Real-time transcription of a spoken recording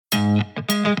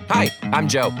Hi, I'm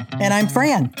Joe. And I'm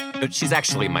Fran. She's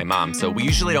actually my mom, so we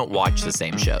usually don't watch the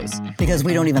same shows. Because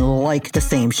we don't even like the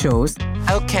same shows.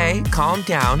 Okay, calm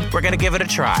down. We're gonna give it a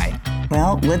try.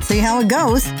 Well, let's see how it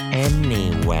goes.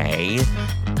 Anyway,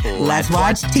 let's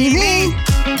watch TV.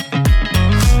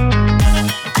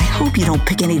 I hope you don't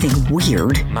pick anything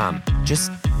weird. Mom,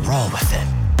 just roll with it.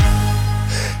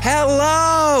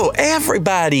 Hello,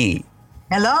 everybody.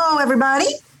 Hello, everybody.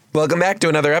 Welcome back to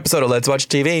another episode of Let's Watch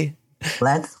TV.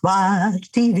 Let's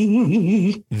watch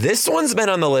TV. This one's been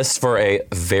on the list for a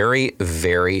very,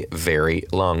 very, very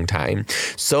long time.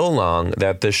 So long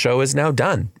that the show is now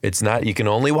done. It's not, you can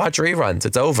only watch reruns.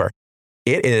 It's over.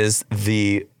 It is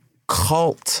the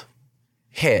cult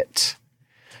hit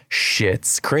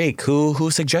Schitt's Creek.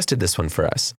 Who suggested this one for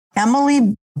us?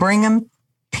 Emily Brigham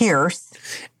Pierce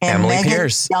and Emily Megan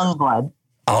Pierce. Youngblood.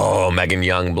 Oh, Megan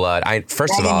Youngblood.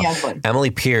 First of all, Youngblood. Emily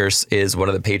Pierce is one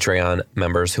of the Patreon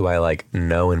members who I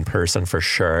know in person for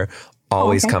sure.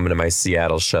 Always coming to my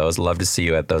Seattle shows. Love to see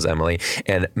you at those, Emily.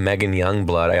 And Megan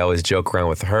Youngblood, I always joke around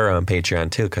with her on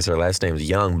Patreon too because her last name is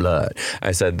Youngblood.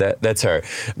 I said that's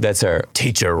her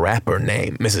teacher rapper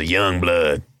name, Mrs.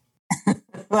 Youngblood.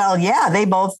 Well, yeah, they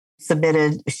both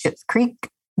submitted Schitt's Creek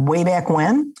way back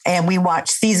when, and we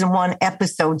watched season 1,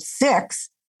 episode 6,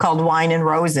 called Wine and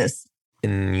Roses.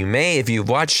 And you may, if you've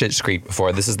watched Schitt's Creek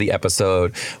before, this is the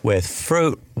episode with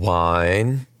fruit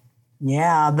wine.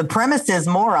 Yeah, the premise is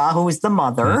Maura, who's the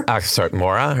mother. Sorry,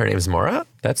 Maura? Her name's Maura?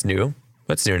 That's new.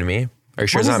 That's new to me. Are you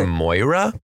sure it's not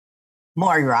Moira?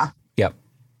 Moira. Yep.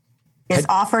 Is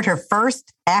offered her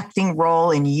first acting role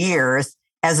in years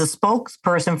as a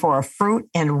spokesperson for a fruit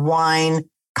and wine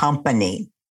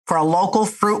company, for a local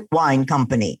fruit wine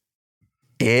company.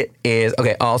 It is.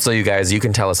 Okay, also, you guys, you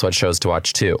can tell us what shows to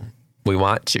watch too. We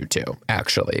want you to,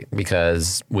 actually,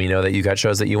 because we know that you got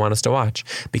shows that you want us to watch.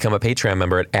 Become a Patreon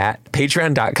member at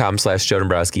patreon.com/Joe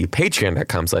Dombrowski,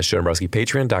 patreon.com/Joe Dombrowski,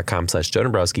 patreon.com/Joe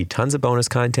Dombrowski. Tons of bonus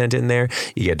content in there.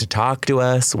 You get to talk to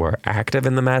us. We're active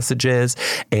in the messages.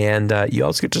 And you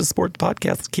also get to support the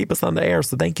podcast to keep us on the air.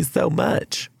 So thank you so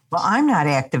much. Well, I'm not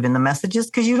active in the messages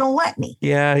because you don't let me.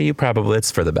 Yeah, you probably, it's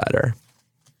for the better.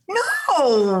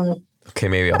 No. Okay,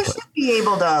 maybe I'll I should be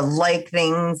able to like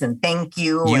things and thank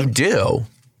you. You do?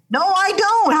 No, I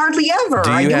don't. Hardly ever.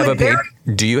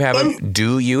 Do you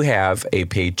have a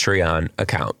Patreon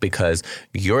account? Because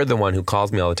you're the one who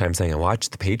calls me all the time saying, I watch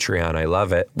the Patreon. I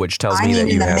love it, which tells me that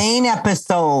you have... main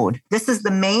episode. This is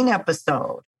the main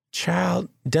episode. Child,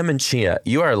 dementia,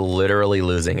 you are literally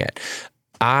losing it.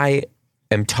 I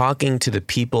am talking to the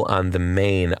people on the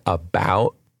main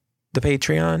about the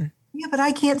Patreon. Yeah, but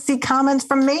I can't see comments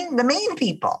from the main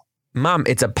people. Mom,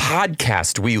 it's a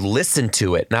podcast. We listen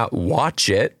to it, not watch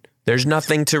it. There's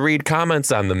nothing to read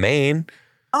comments on the main.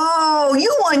 Oh,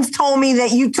 you once told me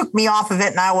that you took me off of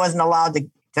it and I wasn't allowed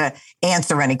to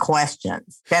answer any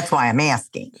questions. That's why I'm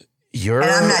asking. And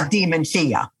I'm not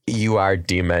dementia. You are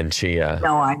dementia.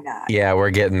 No, I'm not. Yeah,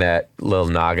 we're getting that little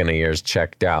noggin of yours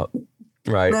checked out.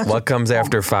 Right. What comes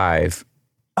after 5?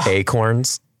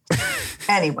 Acorns?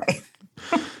 Anyway.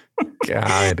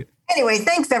 God. Anyway,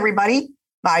 thanks everybody.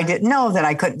 I didn't know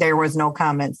that there was no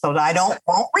comments, so I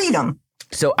won't read them.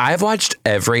 So I've watched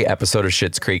every episode of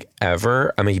Schitt's Creek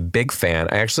ever. I'm a big fan.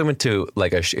 I actually went to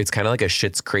it's kind of like a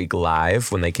Schitt's Creek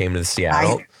live when they came to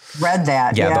Seattle. I read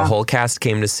that. Yeah, the whole cast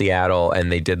came to Seattle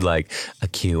and they did a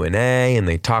Q&A and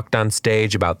they talked on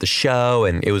stage about the show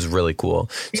and it was really cool.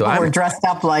 People were dressed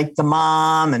up like the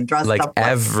mom and dressed up like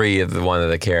every one of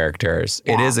the characters.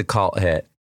 Yeah. It is a cult hit.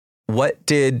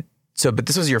 But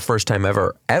this was your first time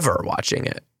ever watching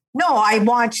it. No, I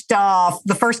watched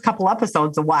the first couple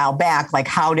episodes a while back, like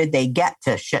how did they get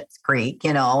to Schitt's Creek,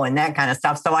 and that kind of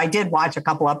stuff. So I did watch a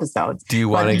couple episodes. Do you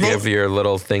want to give your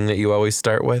little thing that you always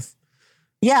start with?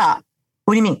 Yeah.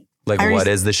 What do you mean? What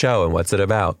is the show and what's it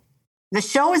about? The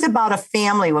show is about a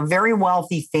very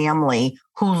wealthy family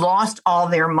who lost all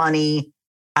their money.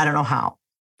 I don't know how.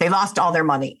 They lost all their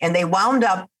money and they wound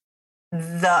up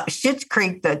the Schitt's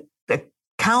Creek, the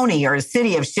county or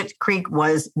city of Schitt's Creek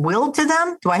was willed to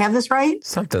them. Do I have this right?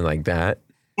 Something like that.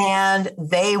 And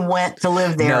they went to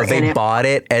live there. No, they bought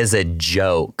it as a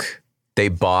joke. They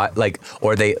bought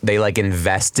they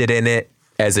invested in it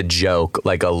as a joke,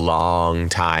 a long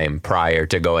time prior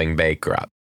to going bankrupt.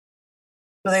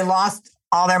 So they lost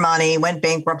all their money, went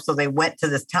bankrupt. So they went to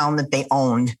this town that they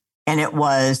owned and it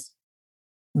was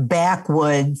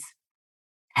backwoods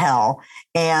hell.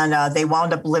 And they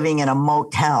wound up living in a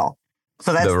motel.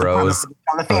 So that's the Rose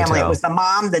on the family. Hotel. It was the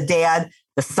mom, the dad,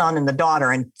 the son, and the daughter.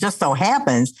 And just so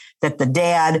happens that the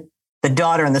dad, the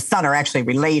daughter, and the son are actually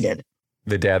related.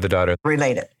 The dad, the daughter.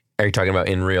 Related. Are you talking about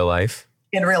in real life?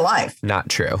 in real life. Not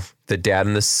true. The dad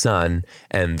and the son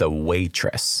and the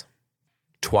waitress.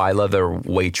 Twyla, the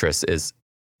waitress, is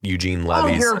Eugene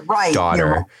Levy's you're right. daughter,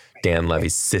 You're right. Dan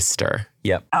Levy's sister.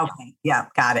 Yep. Okay. Yeah.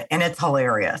 Got it. And it's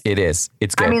hilarious. It is.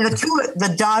 It's good. I mean,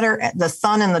 the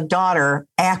son and the daughter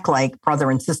act like brother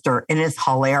and sister, and it's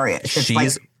hilarious.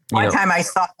 It's one time I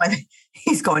saw when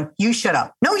he's going, "You shut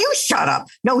up. No, you shut up.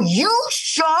 No, you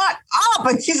shut up."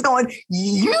 And she's going,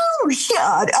 "You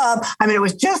shut up." I mean, it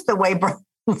was just the way brother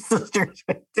and sisters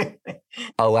would do it.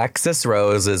 Alexis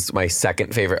Rose is my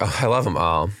second favorite. Oh, I love them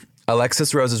all.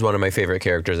 Alexis Rose is one of my favorite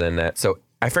characters in that. So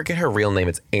I forget her real name.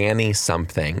 It's Annie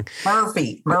something.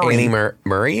 Murphy. Annie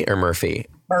Murray or Murphy?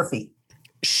 Murphy.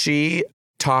 She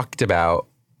talked about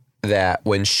that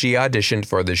when she auditioned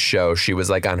for the show, she was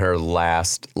like on her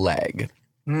last leg.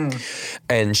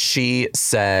 And she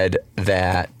said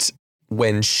that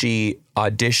when she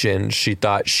auditioned, she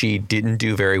thought she didn't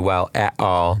do very well at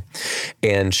all.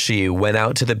 And she went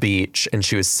out to the beach and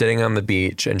she was sitting on the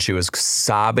beach and she was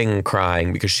sobbing and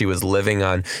crying because she was living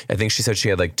on, I think she said she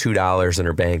had like $2 in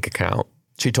her bank account.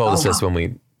 She told us this when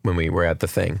we were at the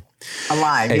thing.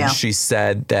 Alive, and she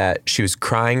said that she was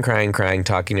crying,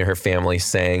 talking to her family,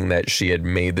 saying that she had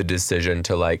made the decision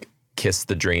to like kiss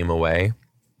the dream away.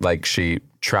 Like she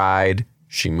tried,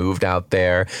 she moved out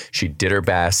there, she did her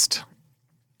best,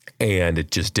 and it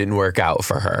just didn't work out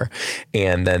for her.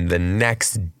 And then the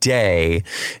next day,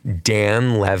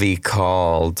 Dan Levy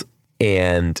called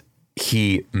and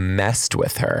he messed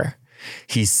with her.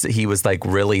 He was like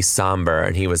really somber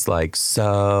and he was like,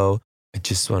 "So I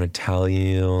just want to tell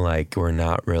you, like, we're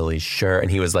not really sure."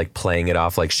 And he was like playing it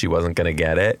off like she wasn't going to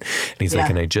get it. And he's like,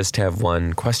 "And I just have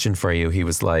one question for you." He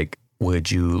was like,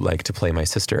 "Would you like to play my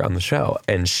sister on the show?"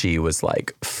 And she was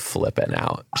like flipping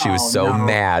out. She was so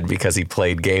mad because he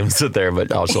played games with her,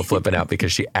 but also flipping out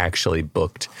because she actually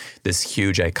booked this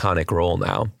huge iconic role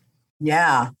now.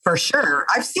 Yeah, for sure.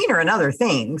 I've seen her in other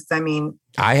things. I mean,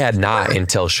 I had not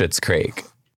until Schitt's Creek.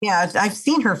 Yeah, I've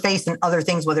seen her face in other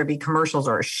things, whether it be commercials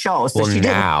or a show. So well,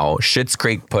 now Schitt's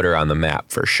Creek put her on the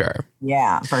map for sure.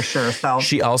 Yeah, for sure. So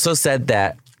she also said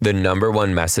that the number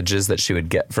one messages that she would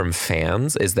get from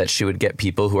fans is that she would get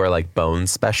people who are like bone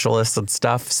specialists and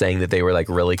stuff saying that they were like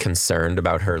really concerned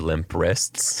about her limp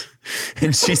wrists.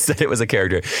 And she said it was a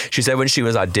character. She said when she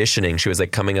was auditioning, she was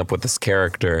like coming up with this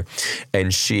character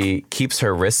and she keeps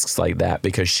her wrists like that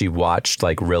because she watched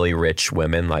like really rich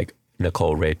women like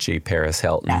Nicole Richie, Paris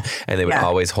Hilton, and they would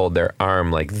always hold their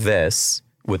arm like this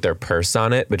with their purse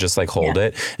on it, but just like hold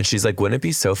it. And she's like, "Wouldn't it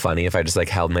be so funny if I just like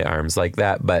held my arms like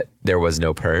that, but there was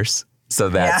no purse?" So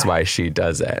that's why she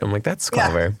does it. I'm like, that's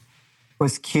clever. It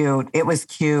was cute. It was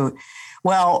cute.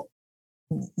 Well,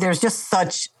 there's just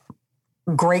such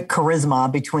great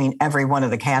charisma between every one of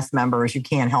the cast members. You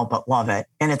can't help but love it.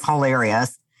 And it's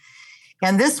hilarious.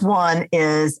 And this one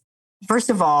is, first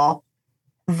of all,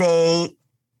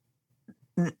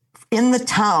 in the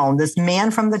town, this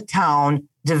man from the town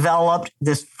developed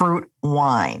this fruit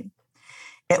wine.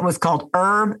 It was called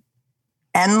Herb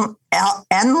Enla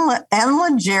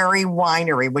Jerry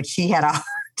Winery, which he had a hard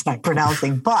time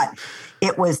pronouncing, but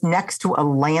it was next to a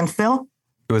landfill.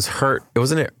 It was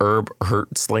wasn't it Herb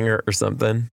Hertzlinger or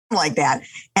something? Like that.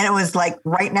 And it was like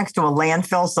right next to a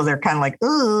landfill. So they're kind of like,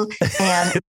 ooh.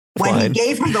 And when he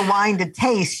gave her the wine to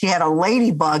taste, she had a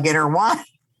ladybug in her wine.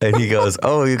 And he goes,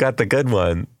 "Oh, you got the good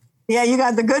one." Yeah, you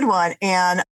got the good one.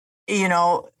 And, you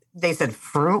know, they said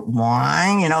fruit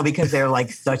wine, you know, because they're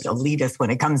like such elitists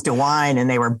when it comes to wine, and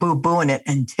they were boo-booing it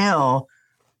until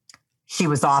she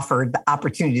was offered the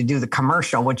opportunity to do the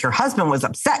commercial, which her husband was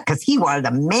upset because he wanted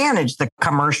to manage the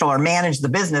commercial or manage the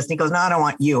business. And he goes, "No, I don't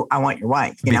want you. I want your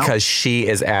wife." Because she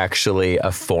is actually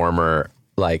a former,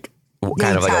 like,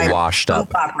 kind of like a washed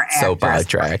up soap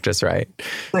opera actress, right?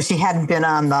 So she hadn't been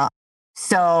on the...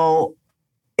 So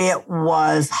it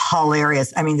was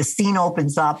hilarious. I mean, the scene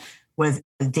opens up with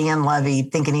Dan Levy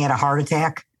thinking he had a heart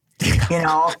attack. You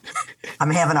know,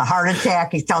 "I'm having a heart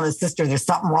attack." He's telling his sister, "There's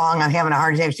something wrong. I'm having a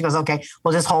heart attack." She goes, "Okay,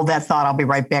 well, just hold that thought. I'll be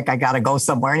right back. I got to go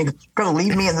somewhere." And he goes, "You're going to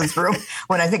leave me in this room?"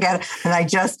 When I think and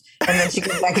then she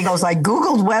goes back and goes, "I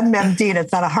Googled WebMD and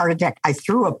it's not a heart attack. I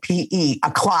threw a PE,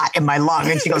 a clot in my lung."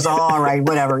 And she goes, "Oh, all right,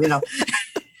 whatever, you know."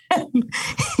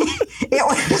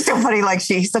 It was so funny. Like,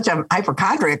 she's such a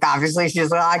hypochondriac, obviously. She's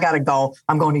like, "Oh, I got to go.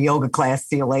 I'm going to yoga class.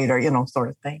 See you later," you know, sort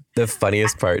of thing. The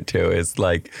funniest part, too, is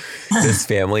like this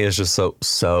family is just so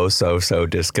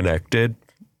disconnected.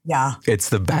 Yeah. It's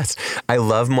the best. I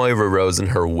love Moira Rose and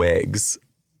her wigs.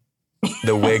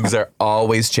 The wigs are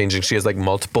always changing. She has like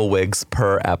multiple wigs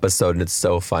per episode, and it's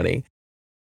so funny.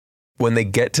 When they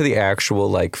get to the actual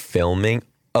like filming,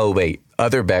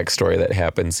 other backstory that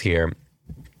happens here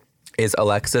is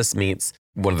Alexis meets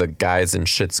one of the guys in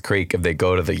Schitt's Creek if they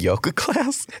go to the yoga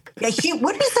class. Yeah,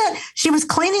 what is that? She was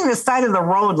cleaning the side of the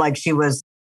road like she was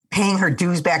paying her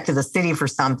dues back to the city for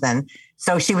something.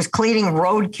 So she was cleaning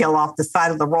roadkill off the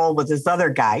side of the road with this other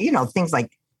guy. You know, things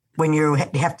like when you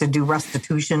have to do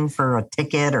restitution for a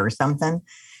ticket or something.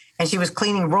 And she was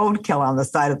cleaning roadkill on the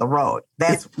side of the road.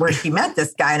 That's where she met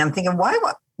this guy. And I'm thinking,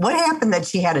 what happened that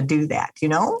she had to do that, you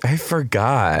know? I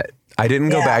forgot. I didn't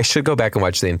go back. I should go back and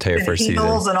watch the entire first season.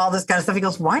 And all this kind of stuff. He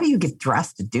goes, why do you get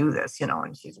dressed to do this? You know,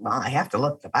 and she's, well, I have to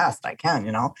look the best I can,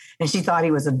 you know. And she thought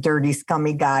he was a dirty,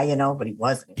 scummy guy, you know, but he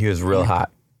wasn't. He was real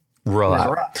hot. Real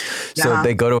hot. So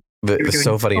they go to, it's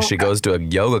so funny. She goes to a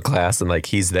yoga class and like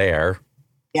he's there.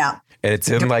 Yeah. And it's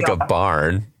in like a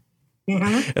barn.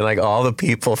 Mm-hmm. And like all the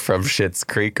people from Schitt's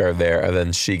Creek are there. And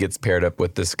then she gets paired up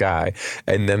with this guy.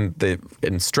 And then the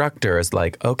instructor is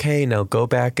like, okay, now go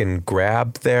back and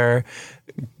grab their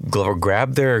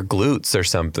glutes or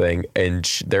something. And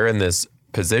they're in this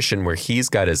position where he's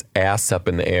got his ass up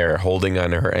in the air holding on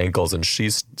to her ankles and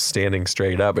she's standing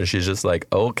straight up. And she's just like,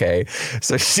 okay.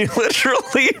 So she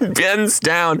literally bends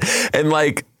down and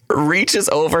like reaches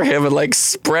over him and like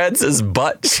spreads his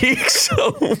butt cheeks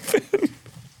open.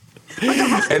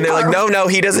 And they're like, no,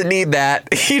 he doesn't need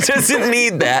that. He doesn't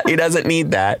need that. He doesn't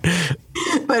need that.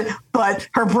 But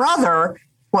her brother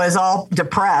was all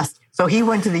depressed. So he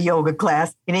went to the yoga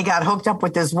class and he got hooked up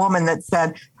with this woman that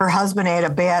said her husband ate a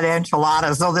bad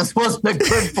enchilada. So this wasn't a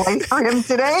good place for him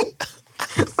today.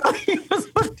 So he was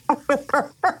hooked up with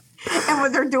her. And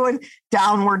when they're doing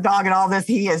downward dog and all this,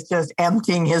 he is just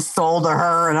emptying his soul to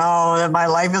her. And my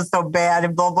life is so bad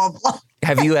and blah, blah, blah.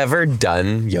 Have you ever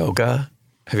done yoga?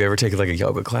 Have you ever taken like a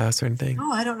yoga class or anything?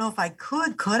 No, I don't know if I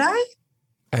could. Could I?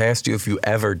 I asked you if you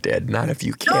ever did, not if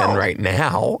you can right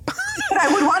now. But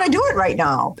I would want to do it right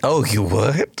now. Oh, you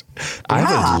would? Yeah.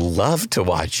 I would love to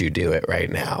watch you do it right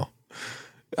now.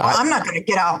 Well, I'm not going to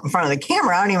get out in front of the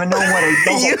camera. I don't even know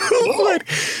what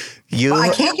you would. I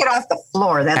can't get off the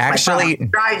floor. That's actually I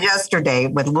tried yesterday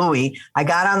with Louie. I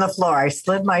got on the floor. I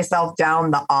slid myself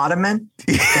down the ottoman to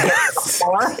get to the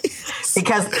floor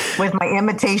because with my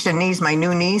imitation knees, my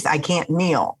new knees, I can't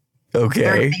kneel. Okay.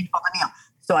 Very painful to kneel.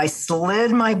 So I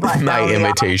slid my butt down. My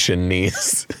imitation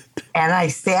knees. And I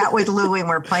sat with Louie and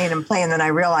we're playing. And then I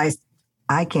realized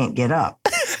I can't get up.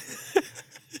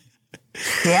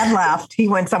 Dad left. He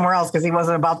went somewhere else because he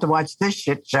wasn't about to watch this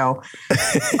shit show.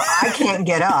 So I can't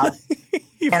get up.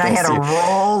 And I had to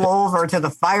roll over to the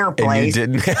fireplace. And you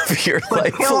didn't have your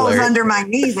put pillows under my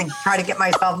knees and try to get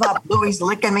myself up. Louie's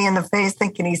licking me in the face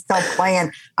thinking he's still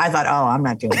playing. I thought, I'm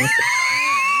not doing this.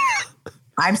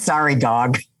 I'm sorry,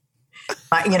 dog.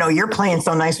 You're playing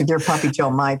so nice with your puppy Joe.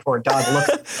 My poor dog. Look,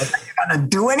 you're going to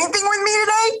do anything with me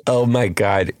today? Oh, my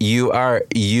God. You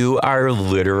are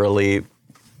literally...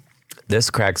 This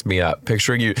cracks me up.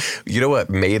 Picturing you. You know what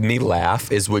made me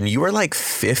laugh is when you were like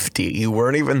 50, you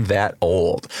weren't even that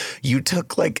old. You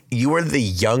were the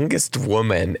youngest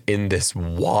woman in this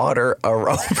water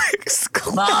aerobics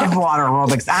club. Love water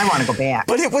aerobics. I want to go back.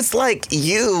 But it was like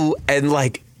you and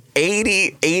like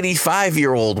 80,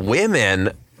 85-year-old women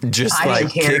just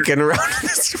kicking around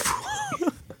this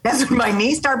pool. That's when my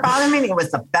knees start bothering me. It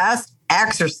was the best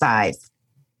exercise.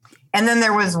 And then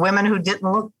there was women who didn't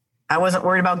look. I wasn't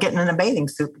worried about getting in a bathing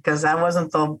suit because that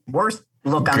wasn't the worst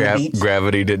look on the beach.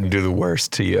 Gravity didn't do the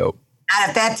worst to you. Not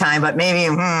at that time, but maybe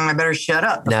I better shut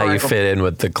up. Now you fit in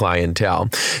with the clientele.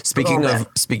 Speaking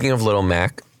of Little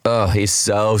Mac, he's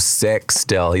so sick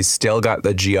still. He's still got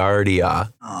the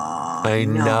Giardia. Oh, I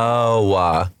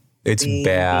know. It's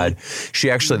bad.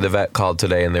 The vet called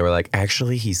today and they were like,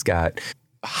 actually, he's got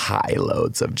high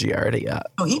loads of Giardia.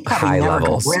 Oh, he probably never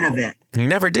got rid of it. He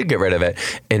never did get rid of it.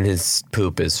 And his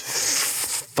poop is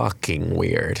fucking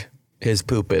weird. His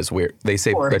poop is weird. They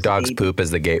say a dog's poop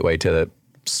is the gateway to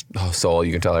the soul.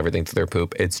 You can tell everything through their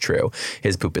poop. It's true.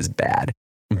 His poop is bad.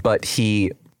 But the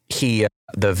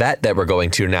vet that we're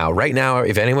going to now, right now,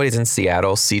 if anybody's in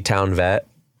Seattle, Seatown Vet,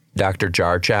 Dr.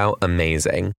 Jarchow,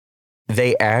 amazing.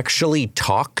 They actually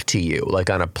talk to you like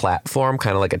on a platform,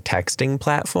 kind of like a texting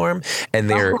platform, and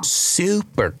they're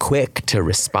super quick to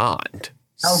respond.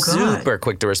 Oh, good. Super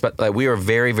quick to respond. Like, we were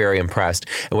very, very impressed.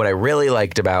 And what I really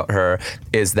liked about her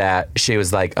is that she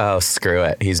was like, oh, screw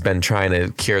it. He's been trying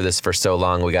to cure this for so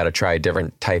long. We got to try a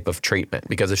different type of treatment.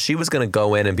 Because if she was going to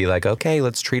go in and be like, okay,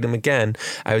 let's treat him again,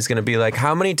 I was going to be like,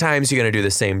 how many times are you going to do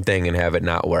the same thing and have it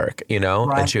not work? You know?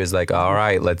 Right. And she was like, all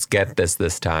right, let's get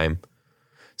this time.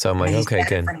 So I'm like, okay,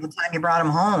 good. From the time you brought him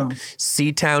home.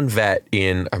 Seatown Vet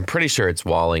I'm pretty sure it's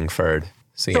Wallingford.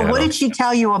 Seattle. So what did she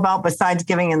tell you about besides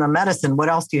giving him the medicine? What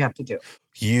else do you have to do?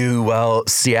 Well,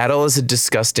 Seattle is a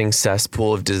disgusting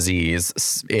cesspool of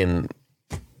disease in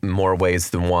more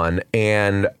ways than one.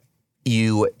 And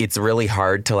it's really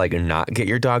hard to like not get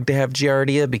your dog to have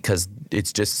Giardia because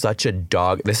it's just such a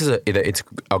dog. It's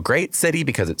a great city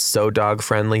because it's so dog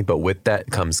friendly, but with that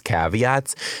comes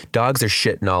caveats. Dogs are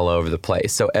shitting all over the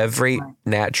place. So every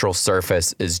natural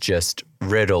surface is just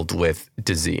riddled with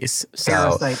disease.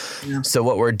 So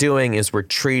what we're doing is we're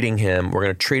treating him. We're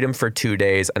going to treat him for 2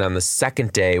 days. And on the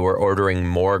second day, we're ordering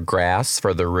more grass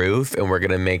for the roof. And we're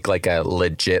going to make like a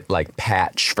legit like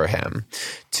patch for him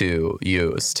to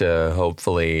use to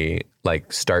hopefully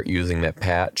like start using that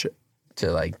patch to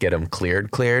like get him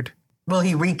cleared. Will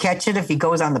he re-catch it if he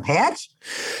goes on the patch?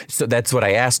 So that's what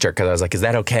I asked her because I was like, is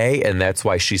that okay? And that's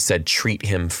why she said treat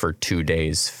him for 2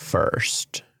 days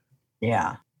first.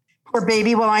 Yeah. Poor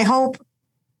baby. Well, I hope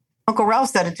Uncle Ralph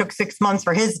said it took 6 months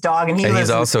for his dog. And he's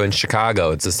also in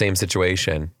Chicago. It's the same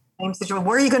situation. Same situation.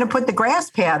 Where are you going to put the grass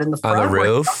pad? In the front? On the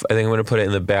roof. I think I'm going to put it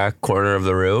in the back corner of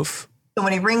the roof. So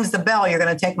when he rings the bell, you're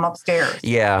going to take him upstairs.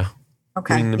 Yeah.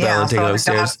 Okay. Ring the bell and take him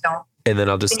upstairs. And then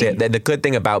I'll just stay. The good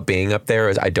thing about being up there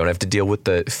is I don't have to deal with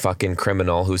the fucking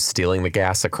criminal who's stealing the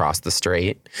gas across the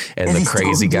street and the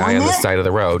crazy guy on the side of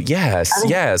the road. Yes.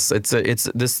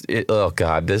 Oh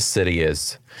God, this city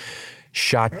is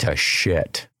shot to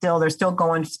shit. They're still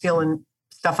stealing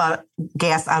stuff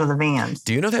gas out of the vans.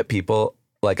 Do you know that people,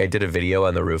 like I did a video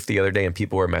on the roof the other day and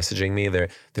people were messaging me. They're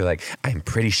like, I'm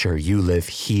pretty sure you live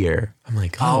here. I'm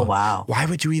like, oh wow. Why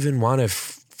would you even want to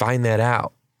find that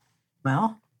out?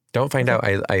 Well, don't find out.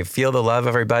 I feel the love of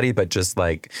everybody, but just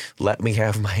like, let me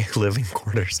have my living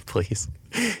quarters, please.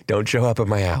 Don't show up at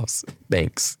my house.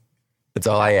 Thanks. That's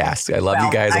all I ask. I love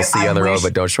you guys. I'll see you on the road,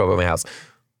 but don't show up at my house.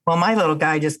 Well, my little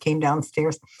guy just came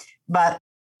downstairs, but.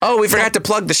 Oh, we forgot to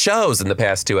plug the shows in the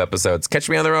past 2 episodes. Catch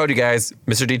me on the road, you guys.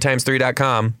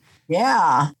 MrDtimes3.com.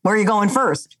 Yeah. Where are you going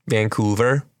first?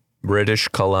 Vancouver, British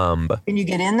Columbia. Can you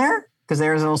get in there? Because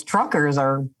those truckers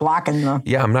are blocking the.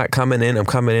 Yeah, I'm not coming in. I'm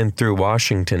coming in through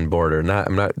Washington border.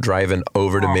 I'm not driving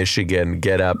over to Michigan,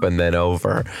 get up and then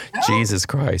over. No. Jesus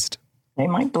Christ. They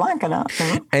might block it up.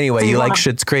 Anyway, so you like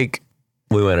Schitt's Creek?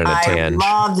 We went on a tangent.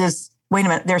 I love this. Wait a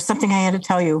minute. There's something I had to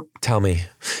tell you. Tell me,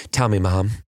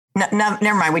 Mom. No,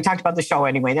 never mind. We talked about the show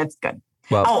anyway. That's good.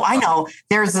 Well, I know.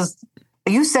 There's this.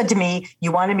 You said to me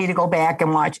you wanted me to go back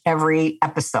and watch every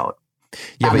episode.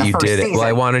 Yeah, but you did it. Well,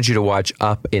 I wanted you to watch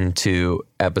up into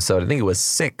episode, I think it was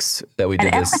 6 that we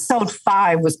did this. Episode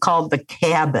 5 was called The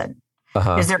Cabin.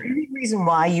 Uh-huh. Is there any reason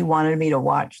why you wanted me to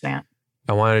watch that?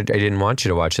 I didn't want you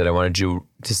to watch that. I wanted you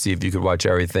to see if you could watch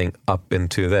everything up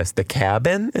into this. The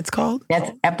Cabin, it's called?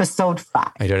 That's episode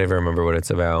 5. I don't even remember what it's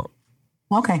about.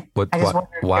 Okay.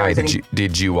 Why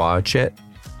did you watch it?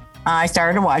 I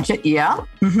started to watch it. Yeah.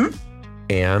 Mm-hmm.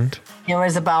 And? It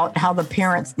was about how the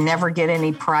parents never get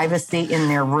any privacy in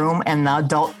their room and the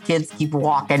adult kids keep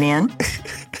walking in.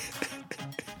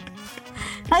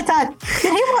 I thought,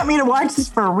 did he want me to watch this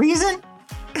for a reason?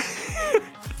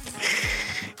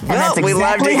 Well, we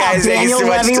loved you guys. Daniel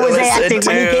Levy was acting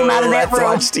when he came out of that room.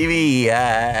 Let's watch TV.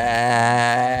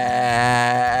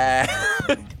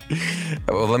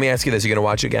 Well, let me ask you this. You going to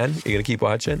watch again? You going to keep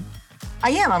watching? I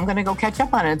am. I'm going to go catch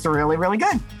up on it. It's really, really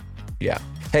good. Yeah.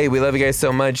 Hey, we love you guys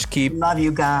so much. Love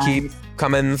you guys. Keep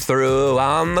coming through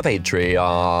on the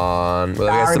Patreon. We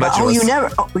love you guys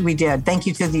so much. We did. Thank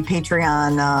you to the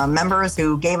Patreon members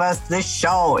who gave us this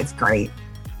show. It's great.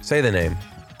 Say the name.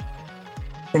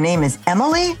 The name is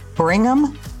Emily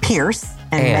Brigham Pierce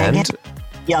and Megan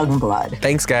Youngblood.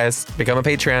 Thanks, guys. Become a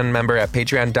Patreon member at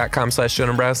patreon.com/Joe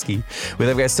Dombrowski. We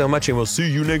love you guys so much, and we'll see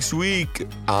you next week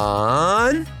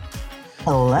on...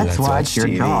 Let's watch your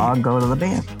dog go to the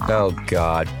bathroom. Oh,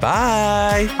 God.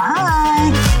 Bye.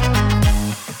 Bye.